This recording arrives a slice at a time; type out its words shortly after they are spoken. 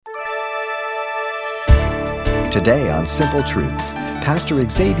Today on Simple Truths, Pastor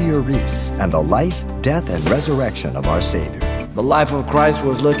Xavier Reese and the life, death, and resurrection of our Savior. The life of Christ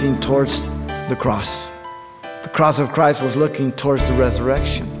was looking towards the cross. The cross of Christ was looking towards the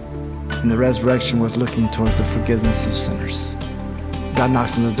resurrection. And the resurrection was looking towards the forgiveness of sinners. God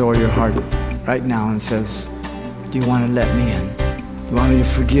knocks on the door of your heart right now and says, do you want to let me in? Do you want me to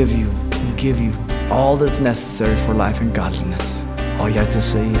forgive you and give you all that's necessary for life and godliness? All you have to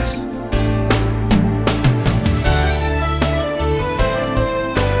say yes.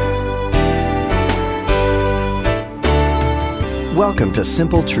 Welcome to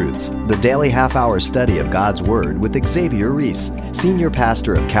Simple Truths, the daily half-hour study of God's Word with Xavier Reese, Senior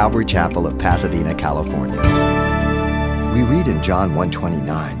Pastor of Calvary Chapel of Pasadena, California. We read in John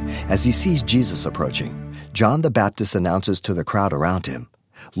 1:29, as he sees Jesus approaching, John the Baptist announces to the crowd around him,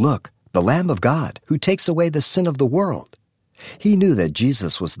 "Look, the Lamb of God, who takes away the sin of the world." He knew that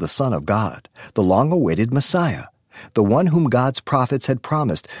Jesus was the Son of God, the long-awaited Messiah, the one whom God's prophets had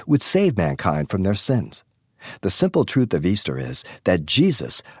promised would save mankind from their sins. The simple truth of Easter is that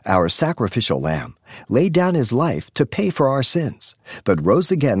Jesus, our sacrificial lamb, laid down his life to pay for our sins, but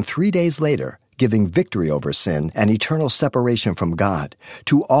rose again 3 days later, giving victory over sin and eternal separation from God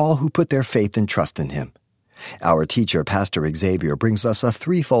to all who put their faith and trust in him. Our teacher, Pastor Xavier, brings us a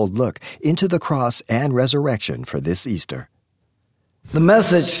threefold look into the cross and resurrection for this Easter. The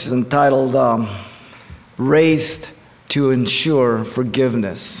message is entitled, Raised to Insure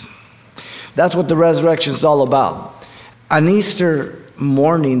Forgiveness. That's what the resurrection is all about. On Easter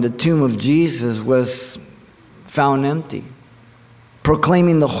morning, the tomb of Jesus was found empty,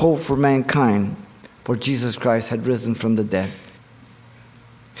 proclaiming the hope for mankind, for Jesus Christ had risen from the dead.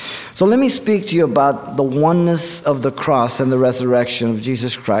 So let me speak to you about the oneness of the cross and the resurrection of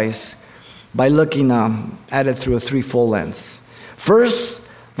Jesus Christ by looking at it through a threefold lens. First,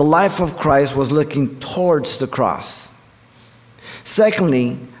 the life of Christ was looking towards the cross.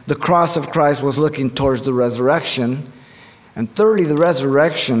 Secondly, the cross of Christ was looking towards the resurrection. And thirdly, the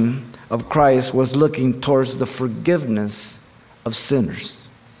resurrection of Christ was looking towards the forgiveness of sinners.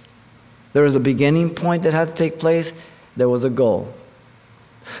 There was a beginning point that had to take place. There was a goal.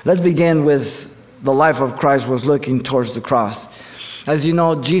 Let's begin with the life of Christ was looking towards the cross. As you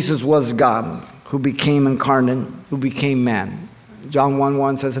know, Jesus was God who became incarnate, who became man. John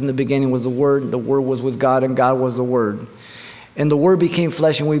 1:1 says, in the beginning was the Word was with God, and God was the Word. And the Word became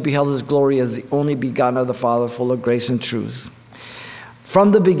flesh, and we beheld his glory as the only begotten of the Father, full of grace and truth.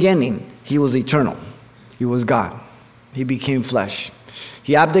 From the beginning, he was eternal. He was God. He became flesh.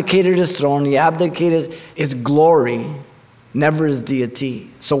 He abdicated his throne. He abdicated his glory, never his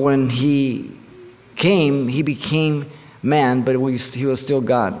deity. So when he came, he became man, but he was still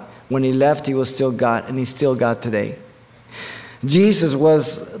God. When he left, he was still God, and he's still God today. Jesus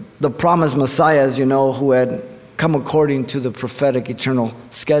was the promised Messiah, as you know, who had come according to the prophetic eternal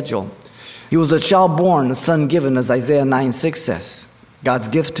schedule. He was a child born, a son given, as Isaiah 9:6 says. God's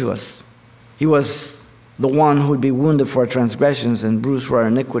gift to us. He was the one who would be wounded for our transgressions and bruised for our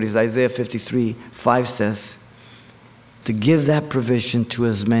iniquities, Isaiah 53:5 says. To give that provision to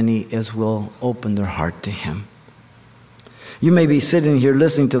as many as will open their heart to him. You may be sitting here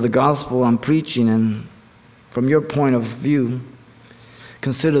listening to the gospel I'm preaching, and from your point of view,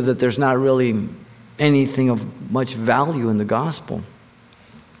 consider that there's not really anything of much value in the gospel.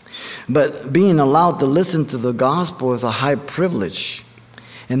 But being allowed to listen to the gospel is a high privilege,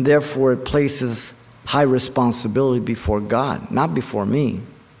 and therefore it places high responsibility before God, not before me,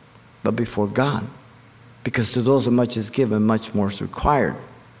 but before God. Because to those who much is given, much more is required.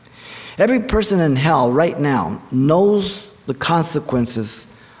 Every person in hell right now knows the consequences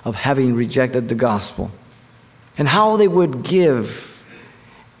of having rejected the gospel, and how they would give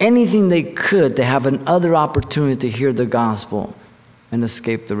anything they could to have another opportunity to hear the gospel and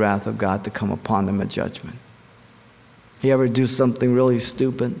escape the wrath of God to come upon them at judgment. You ever do something really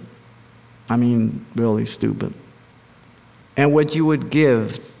stupid? I mean, really stupid. And what you would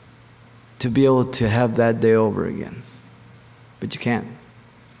give to be able to have that day over again. But you can't.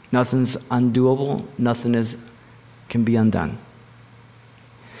 Nothing's undoable. Nothing can be undone.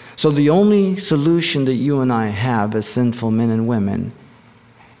 So the only solution that you and I have as sinful men and women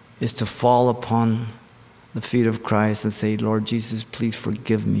is to fall upon the feet of Christ and say, Lord Jesus, please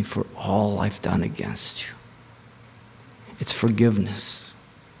forgive me for all I've done against you. It's forgiveness.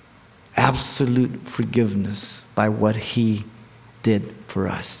 Absolute forgiveness by what he did for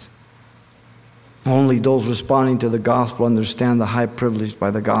us. Only those responding to the gospel understand the high privilege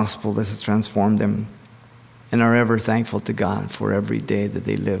by the gospel that has transformed them and are ever thankful to God for every day that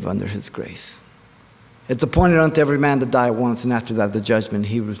they live under his grace. It's appointed unto every man to die once, and after that the judgment.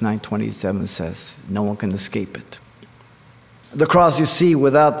 Hebrews 9:27 says, no one can escape it. The cross, you see,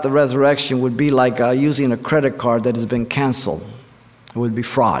 without the resurrection would be like using a credit card that has been canceled. It would be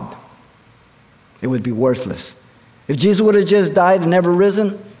fraud. It would be worthless. If Jesus would have just died and never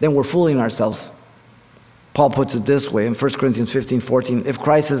risen, then we're fooling ourselves. Paul puts it this way in 1 Corinthians 15:14, if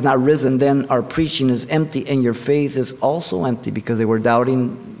Christ has not risen, then our preaching is empty and your faith is also empty, because they were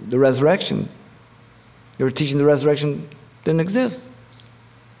doubting the resurrection. They were teaching the resurrection didn't exist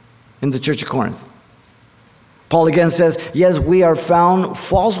in the church of Corinth. Paul again says, yes, we are found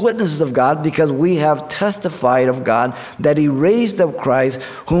false witnesses of God, because we have testified of God that he raised up Christ,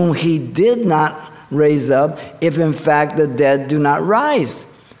 whom he did not raise up, if in fact the dead do not rise.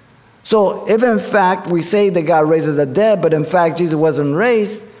 So if in fact we say that God raises the dead, but in fact Jesus wasn't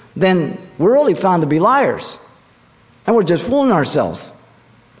raised, then we're really found to be liars. And we're just fooling ourselves.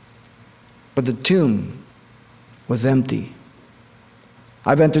 But the tomb was empty.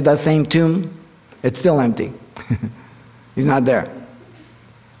 I've entered that same tomb. It's still empty. He's not there.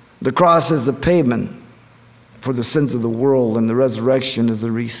 The cross is the payment for the sins of the world, and the resurrection is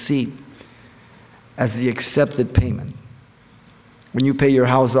the receipt as the accepted payment. When you pay your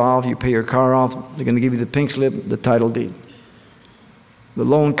house off, you pay your car off, they're going to give you the pink slip, the title deed. The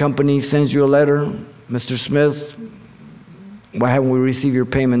loan company sends you a letter, Mr. Smith, why haven't we received your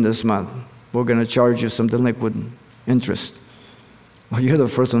payment this month? We're going to charge you some delinquent interest. Well, you're the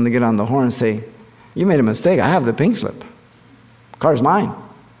first one to get on the horn and say, you made a mistake. I have the pink slip. The car's mine.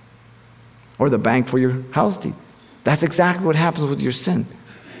 Or the bank for your house deed. That's exactly what happens with your sin.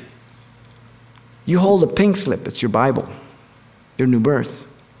 You hold a pink slip. It's your Bible. Your new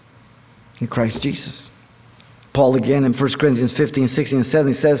birth in Christ Jesus. Paul again in 1 Corinthians 15, 16, and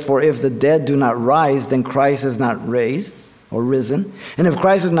 17 says, for if the dead do not rise, then Christ is not raised or risen. And if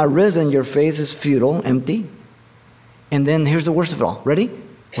Christ is not risen, your faith is futile, empty. And then here's the worst of it all. Ready?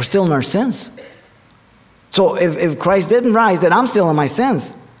 We're still in our sins. So if Christ didn't rise, then I'm still in my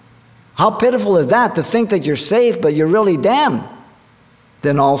sins. How pitiful is that, to think that you're safe, but you're really damned.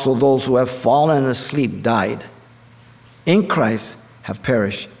 Then also those who have fallen asleep, died in Christ, have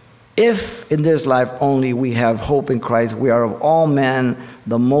perished. If in this life only we have hope in Christ, we are of all men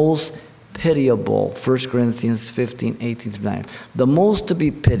the most pitiable. 1 Corinthians 15, 18 through 9. The most to be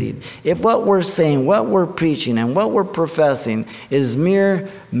pitied. If what we're saying, what we're preaching, and what we're professing is mere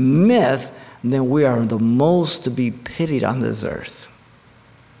myth, then we are the most to be pitied on this earth.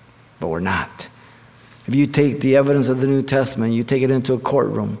 But we're not. If you take the evidence of the New Testament, you take it into a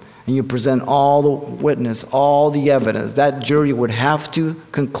courtroom, and you present all the witness, all the evidence, that jury would have to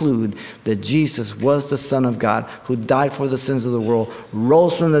conclude that Jesus was the Son of God, who died for the sins of the world,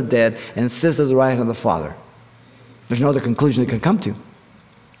 rose from the dead, and sits at the right hand of the Father. There's no other conclusion they can come to.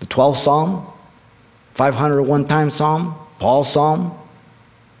 The 12th Psalm, 501 time Psalm, Paul's Psalm.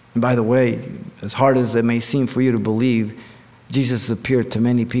 And by the way, as hard as it may seem for you to believe, Jesus appeared to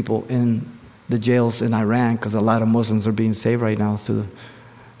many people in the jails in Iran, because a lot of Muslims are being saved right now through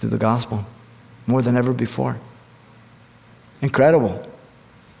the gospel, more than ever before. Incredible.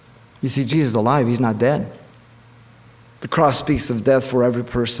 You see, Jesus is alive. He's not dead. The cross speaks of death for every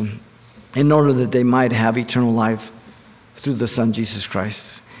person in order that they might have eternal life through the Son, Jesus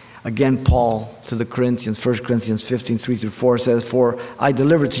Christ. Again, Paul to the Corinthians, 1 Corinthians 15, 3 through 4 says, for I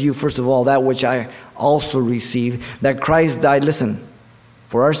delivered to you first of all that which I also received, that Christ died, listen,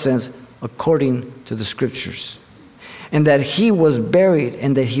 for our sins according to the Scriptures, and that he was buried,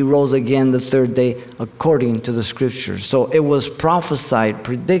 and that he rose again the third day according to the Scriptures. So it was prophesied,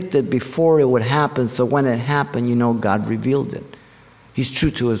 predicted before it would happen, so when it happened, you know God revealed it. He's true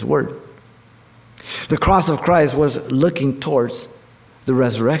to his word. The cross of Christ was looking towards the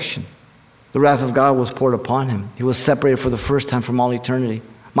resurrection. The wrath of God was poured upon him. He was separated for the first time from all eternity.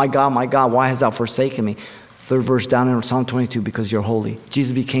 My God, why hast thou forsaken me? Third verse down in Psalm 22, because you're holy.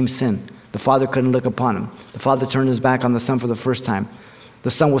 Jesus became sin. The Father couldn't look upon him. The Father turned his back on the Son for the first time.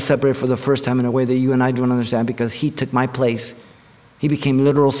 The Son was separated for the first time in a way that you and I don't understand, because he took my place. He became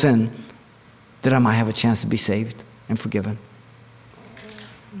literal sin that I might have a chance to be saved and forgiven.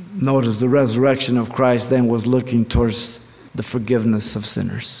 Notice the resurrection of Christ then was looking towards the forgiveness of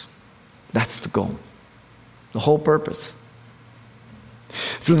sinners. That's the goal. The whole purpose.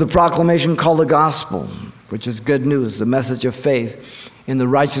 Through the proclamation called the gospel, which is good news, the message of faith in the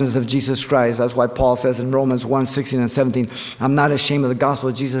righteousness of Jesus Christ. That's why Paul says in Romans 1, 16 and 17, I'm not ashamed of the gospel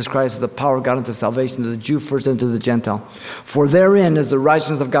of Jesus Christ, the power of God unto salvation to the Jew first and to the Gentile. For therein is the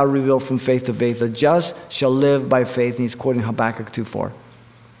righteousness of God revealed from faith to faith. The just shall live by faith. And he's quoting Habakkuk 2:4.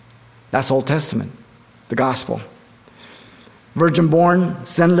 That's Old Testament, the gospel. Virgin born,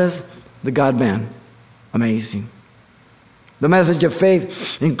 sinless, the God-man. Amazing. The message of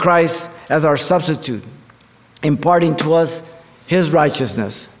faith in Christ as our substitute, imparting to us His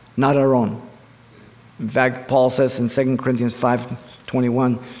righteousness, not our own. In fact, Paul says in 2 Corinthians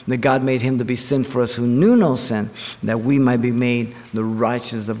 5:21 that God made Him to be sin for us who knew no sin, that we might be made the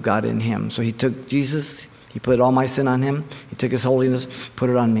righteousness of God in Him. So He took Jesus, He put all my sin on Him. He took His holiness, put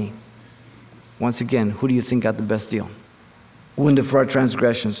it on me. Once again, who do you think got the best deal? Wounded for our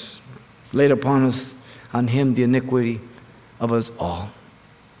transgressions, laid upon us, on Him the iniquity of us all.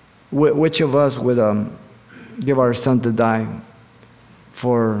 Which of us would give our son to die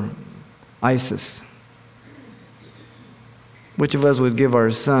for ISIS? Which of us would give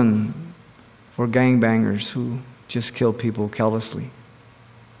our son for gangbangers who just kill people callously?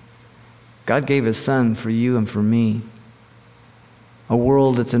 God gave His Son for you and for me. A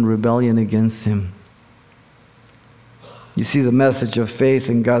world that's in rebellion against Him. You see, the message of faith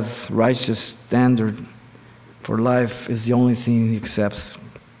in God's righteous standard for life is the only thing He accepts.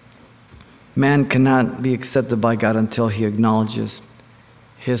 Man cannot be accepted by God until he acknowledges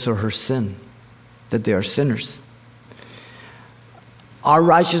his or her sin, that they are sinners. Our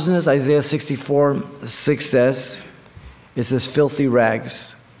righteousness, Isaiah 64:6 says, is as filthy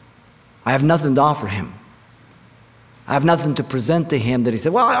rags. I have nothing to offer Him. I have nothing to present to Him that He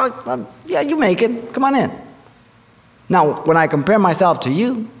said, well, yeah, you make it. Come on in. Now, when I compare myself to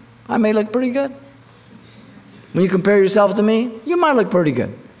you, I may look pretty good. When you compare yourself to me, you might look pretty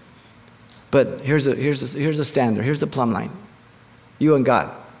good. But here's the standard. Here's the plumb line. You and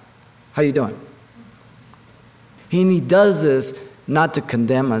God. How you doing? He does this not to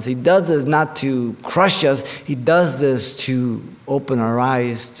condemn us. He does this not to crush us. He does this to open our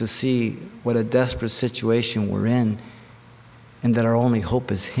eyes to see what a desperate situation we're in and that our only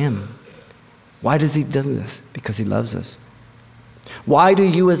hope is Him. Why does He do this? Because He loves us. Why do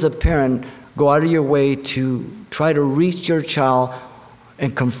you as a parent go out of your way to try to reach your child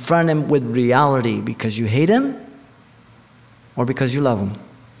and confront him with reality? Because you hate him or because you love him?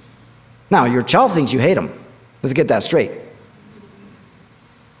 Now, your child thinks you hate him. Let's get that straight.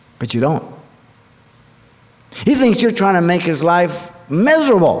 But you don't. He thinks you're trying to make his life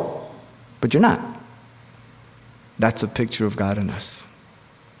miserable, but you're not. That's a picture of God in us.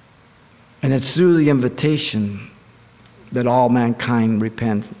 And it's through the invitation that all mankind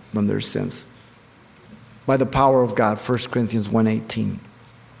repent from their sins. By the power of God, 1 Corinthians 1:18,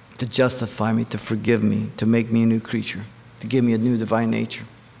 to justify me, to forgive me, to make me a new creature, to give me a new divine nature.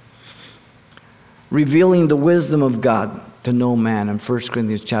 Revealing the wisdom of God to no man in 1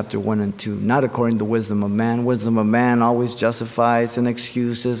 Corinthians chapter 1 and 2. Not according to the wisdom of man. Wisdom of man always justifies and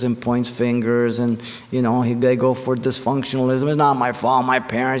excuses and points fingers and, they go for dysfunctionalism. It's not my fault, my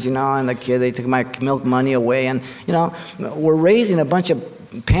parents, and the kid, they took my milk money away. And, we're raising a bunch of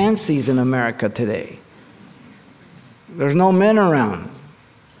pansies in America today. There's no men around.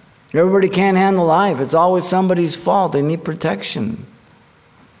 Everybody can't handle life. It's always somebody's fault. They need protection.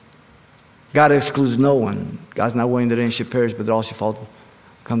 God excludes no one. God's not willing that any should perish, but that all should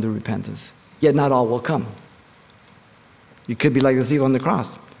come to repentance. Yet not all will come. You could be like the thief on the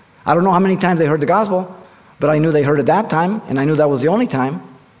cross. I don't know how many times they heard the gospel, but I knew they heard it that time, and I knew that was the only time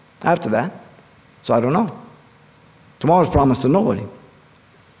after that. So I don't know. Tomorrow's promised to nobody.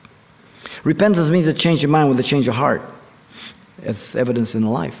 Repentance means a change of mind with a change of heart. It's evidence in the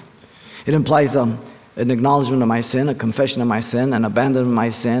life. It implies an acknowledgement of my sin, a confession of my sin, an abandonment of my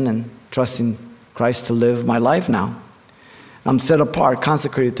sin, and trusting Christ to live my life now. I'm set apart,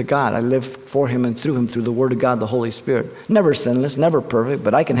 consecrated to God. I live for Him and through Him, through the Word of God, the Holy Spirit. Never sinless, never perfect,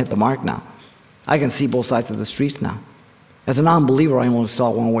 but I can hit the mark now. I can see both sides of the streets now. As a non-believer, I only saw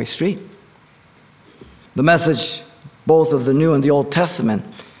a one-way street. The message, both of the New and the Old Testament,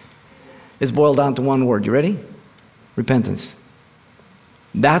 is boiled down to one word. You ready? Repentance.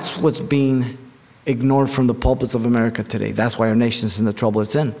 That's what's being ignored from the pulpits of America today. That's why our nation is in the trouble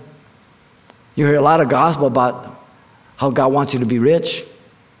it's in. You hear a lot of gospel about how God wants you to be rich,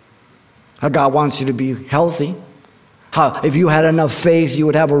 how God wants you to be healthy, how if you had enough faith you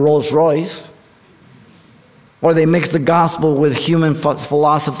would have a Rolls Royce. Or they mix the gospel with human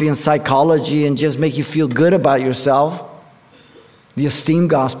philosophy and psychology and just make you feel good about yourself. The esteemed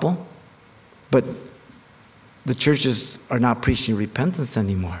gospel. But the churches are not preaching repentance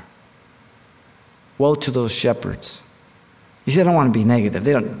anymore. Woe to those shepherds. You see, they don't want to be negative.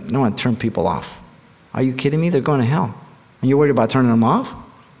 They don't want to turn people off. Are you kidding me? They're going to hell. And you're worried about turning them off?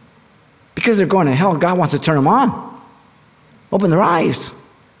 Because they're going to hell, God wants to turn them on. Open their eyes.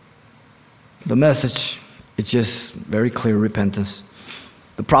 The message is just very clear, repentance.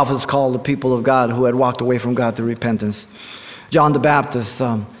 The prophets called the people of God who had walked away from God to repentance. John the Baptist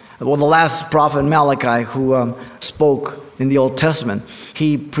Well, the last prophet Malachi, who spoke in the Old Testament,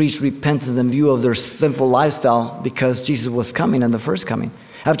 he preached repentance in view of their sinful lifestyle because Jesus was coming in the first coming.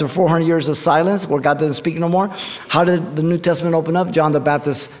 After 400 years of silence, where God didn't speak no more, how did the New Testament open up? John the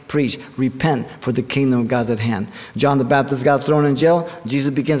Baptist preached, repent, for the kingdom of God's at hand. John the Baptist got thrown in jail.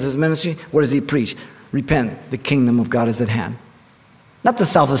 Jesus begins his ministry. What does he preach? Repent, the kingdom of God is at hand. Not the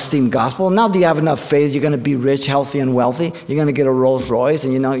self-esteem gospel. Now do you have enough faith, you're going to be rich, healthy, and wealthy. You're going to get a Rolls Royce,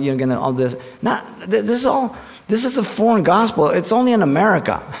 and you're going to all this. This is a foreign gospel. It's only in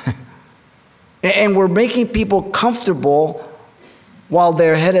America. And we're making people comfortable while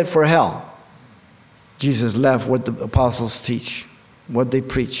they're headed for hell. Jesus left what the apostles teach, what they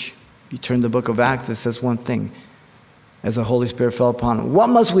preach. You turn the book of Acts, it says one thing, as the Holy Spirit fell upon him. What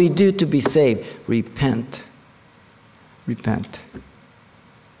must we do to be saved? Repent. Repent.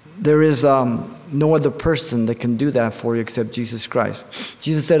 There is no other person that can do that for you except Jesus Christ.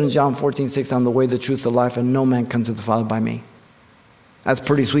 Jesus said in John 14:6, I'm the way, the truth, the life, and no man comes to the Father by me. That's a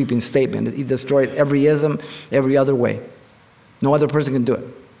pretty sweeping statement. He destroyed every ism, every other way. No other person can do it.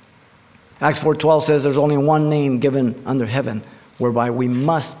 Acts 4:12 says there's only one name given under heaven whereby we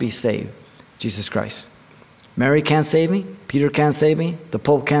must be saved, Jesus Christ. Mary can't save me. Peter can't save me. The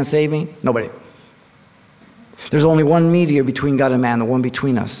Pope can't save me. Nobody. There's only one mediator between God and man, the one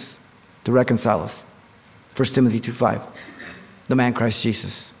between us, to reconcile us. 1 Timothy 2:5, the man Christ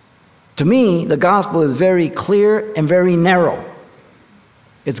Jesus. To me, the gospel is very clear and very narrow.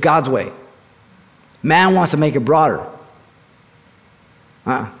 It's God's way. Man wants to make it broader.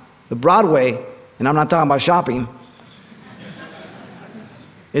 The broad way, and I'm not talking about shopping,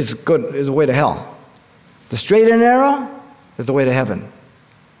 is the way to hell. The straight and narrow is the way to heaven.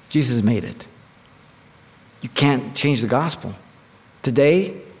 Jesus made it. You can't change the gospel.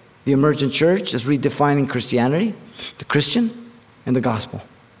 Today, the emergent church is redefining Christianity, the Christian, and the gospel.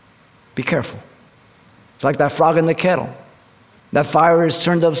 Be careful. It's like that frog in the kettle. That fire is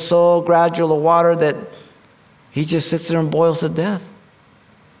turned up so gradual, the water, that he just sits there and boils to death.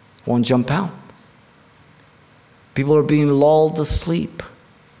 Won't jump out. People are being lulled to sleep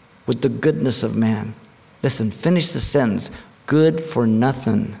with the goodness of man. Listen, finish the sentence. Good for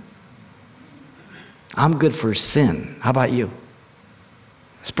nothing. I'm good for sin. How about you?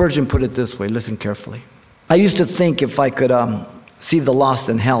 Spurgeon put it this way. Listen carefully. I used to think if I could see the lost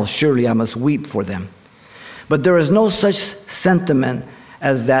in hell, surely I must weep for them. But there is no such sentiment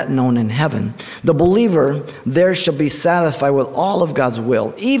as that known in heaven. The believer there shall be satisfied with all of God's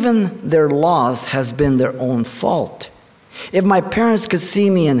will. Even their loss has been their own fault. If my parents could see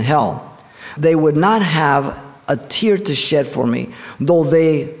me in hell, they would not have a tear to shed for me, though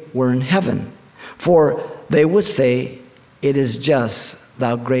they were in heaven. For they would say, it is just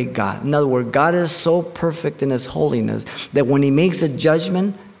thou great God. In other words, God is so perfect in his holiness that when he makes a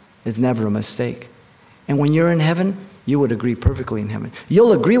judgment, it's never a mistake. And when you're in heaven, you would agree perfectly in heaven.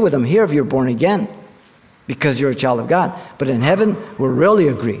 You'll agree with him here if you're born again, because you're a child of God. But in heaven, we'll really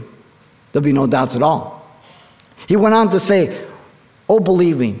agree. There'll be no doubts at all. He went on to say, oh,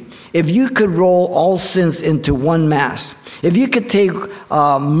 believe me, if you could roll all sins into one mass, if you could take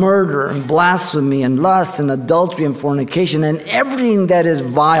murder and blasphemy and lust and adultery and fornication and everything that is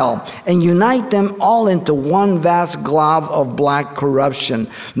vile and unite them all into one vast glob of black corruption,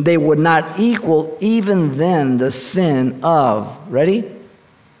 they would not equal even then the sin of, ready?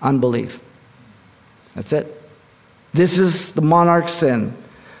 Unbelief. That's it. This is the monarch sin,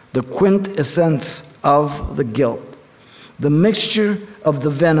 the quintessence of the guilt, the mixture of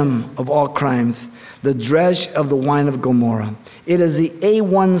the venom of all crimes, the dredge of the wine of Gomorrah. It is the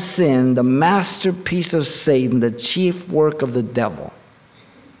A1 sin, the masterpiece of Satan, the chief work of the devil.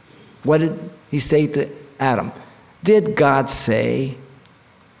 What did he say to Adam? Did God say?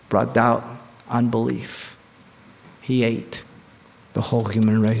 Brought doubt, unbelief. He ate. The whole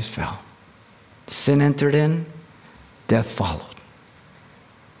human race fell. Sin entered in, death followed.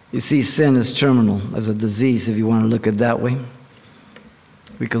 You see, sin is terminal as a disease, if you want to look at it that way.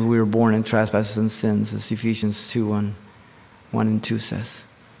 Because we were born in trespasses and sins, as Ephesians 2:1 and 2 says.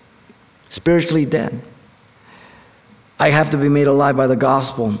 Spiritually dead. I have to be made alive by the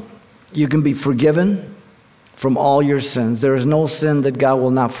gospel. You can be forgiven from all your sins. There is no sin that God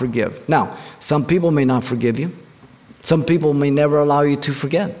will not forgive. Now, some people may not forgive you. Some people may never allow you to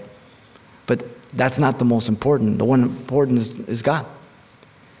forget. But that's not the most important. The one important is God.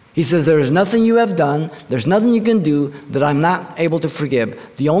 He says, there is nothing you have done, there's nothing you can do that I'm not able to forgive.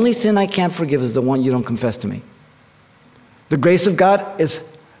 The only sin I can't forgive is the one you don't confess to me. The grace of God is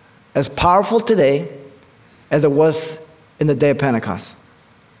as powerful today as it was in the day of Pentecost.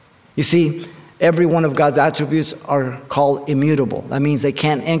 You see, Every one of God's attributes are called immutable. That means they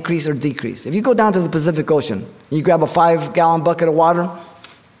can't increase or decrease. If you go down to the Pacific Ocean, and you grab a 5-gallon bucket of water,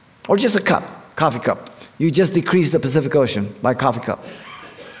 or just a coffee cup, you just decrease the Pacific Ocean by a coffee cup.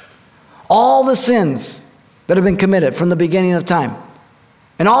 All the sins that have been committed from the beginning of time,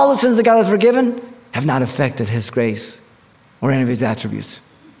 and all the sins that God has forgiven, have not affected His grace or any of His attributes.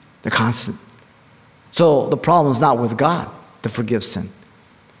 They're constant. So the problem is not with God to forgive sin.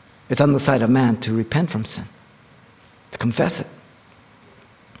 It's on the side of man to repent from sin, to confess it.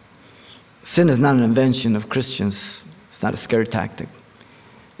 Sin is not an invention of Christians. It's not a scare tactic.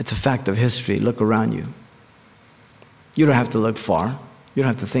 It's a fact of history. Look around you. You don't have to look far. You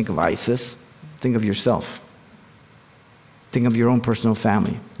don't have to think of ISIS. Think of yourself. Think of your own personal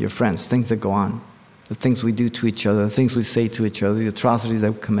family, your friends, things that go on, the things we do to each other, the things we say to each other, the atrocities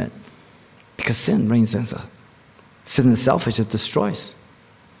that we commit. Because sin reigns in us. Sin is selfish. It destroys.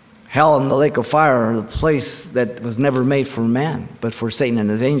 Hell and the lake of fire are the place that was never made for man, but for Satan and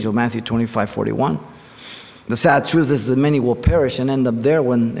his angel, Matthew 25:41. The sad truth is that many will perish and end up there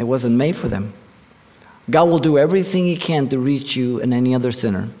when it wasn't made for them. God will do everything He can to reach you and any other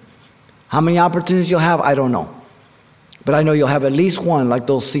sinner. How many opportunities you'll have, I don't know. But I know you'll have at least one, like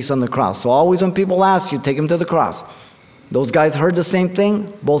those thieves on the cross. So always when people ask you, take them to the cross. Those guys heard the same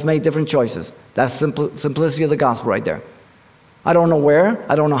thing, both made different choices. That's simplicity of the gospel right there. I don't know where,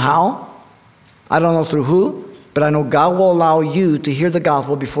 I don't know how, I don't know through who, but I know God will allow you to hear the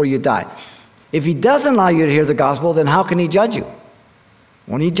gospel before you die. If He doesn't allow you to hear the gospel, then how can He judge you?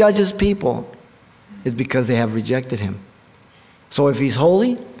 When He judges people, it's because they have rejected Him. So if He's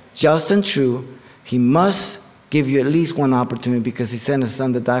holy, just and true, He must give you at least one opportunity because He sent His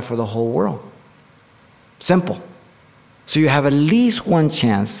Son to die for the whole world. Simple. So you have at least one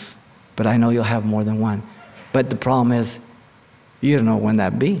chance, but I know you'll have more than one. But the problem is, you don't know when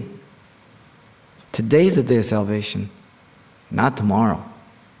that be. Today's the day of salvation, not tomorrow.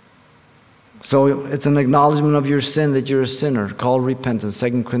 So it's an acknowledgement of your sin that you're a sinner, called repentance,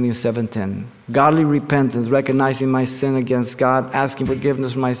 2 Corinthians 7:10. Godly repentance, recognizing my sin against God, asking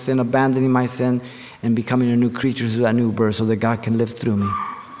forgiveness for my sin, abandoning my sin, and becoming a new creature through that new birth so that God can live through me.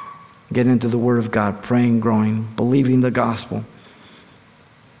 Get into the Word of God, praying, growing, believing the gospel,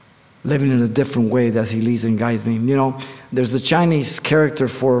 living in a different way as He leads and guides me. You know, there's the Chinese character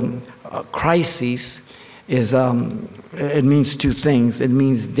for crises. It means two things. It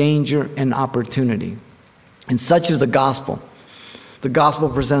means danger and opportunity. And such is the gospel. The gospel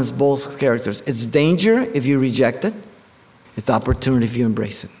presents both characters. It's danger if you reject it. It's opportunity if you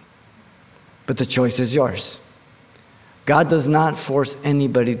embrace it. But the choice is yours. God does not force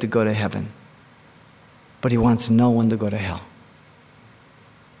anybody to go to heaven, but He wants no one to go to hell.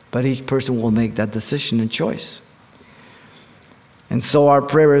 But each person will make that decision and choice. And so our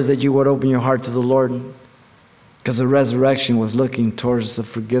prayer is that you would open your heart to the Lord, because the resurrection was looking towards the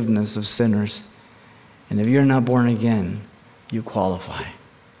forgiveness of sinners. And if you're not born again, you qualify.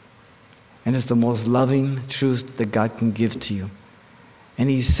 And it's the most loving truth that God can give to you. And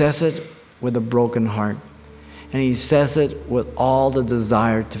He says it with a broken heart. And He says it with all the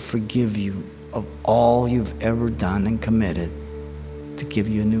desire to forgive you of all you've ever done and committed, to give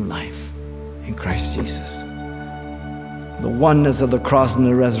you a new life in Christ Jesus. The oneness of the cross and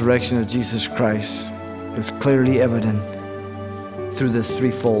the resurrection of Jesus Christ is clearly evident through this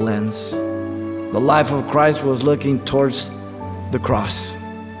threefold lens. The life of Christ was looking towards the cross.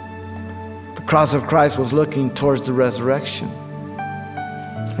 The cross of Christ was looking towards the resurrection.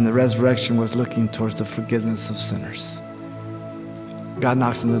 And the resurrection was looking towards the forgiveness of sinners. God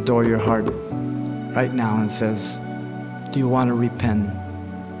knocks on the door of your heart right now and says, do you want to repent?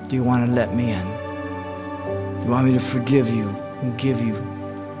 Do you want to let me in? Do you want me to forgive you and give you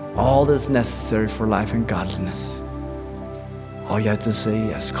all that's necessary for life and godliness? All you have to say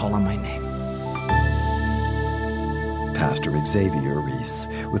yes, call on my name. Pastor Xavier Reese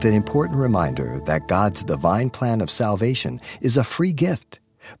with an important reminder that God's divine plan of salvation is a free gift,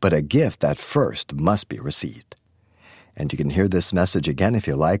 but a gift that first must be received. And you can hear this message again if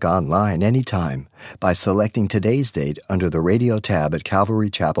you like online anytime by selecting today's date under the radio tab at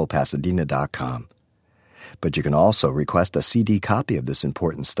CalvaryChapelPasadena.com. But you can also request a CD copy of this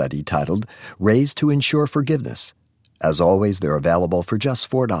important study titled Raised to Insure Forgiveness. As always, they're available for just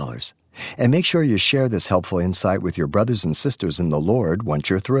 $4. And make sure you share this helpful insight with your brothers and sisters in the Lord once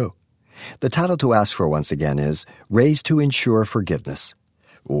you're through. The title to ask for once again is Raised to Insure Forgiveness.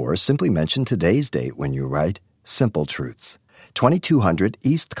 Or simply mention today's date when you write Simple Truths, 2200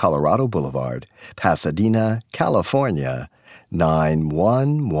 East Colorado Boulevard, Pasadena, California,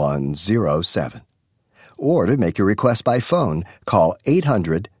 91107. Or to make your request by phone, call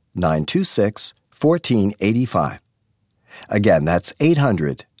 800-926-1485. Again, that's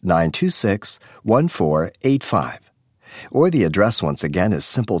 800-926-1485. Or the address once again is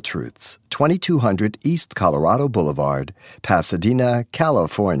Simple Truths, 2200 East Colorado Boulevard, Pasadena,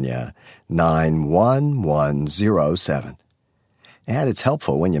 California, 91107. And it's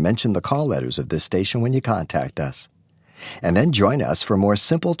helpful when you mention the call letters of this station when you contact us. And then join us for more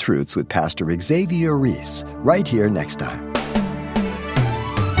Simple Truths with Pastor Xavier Reese, right here next time.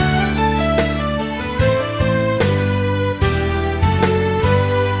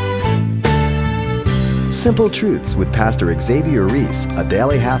 Simple Truths with Pastor Xavier Reese, a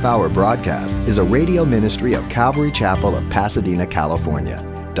daily half-hour broadcast, is a radio ministry of Calvary Chapel of Pasadena, California.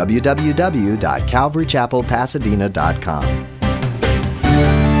 www.calvarychapelpasadena.com.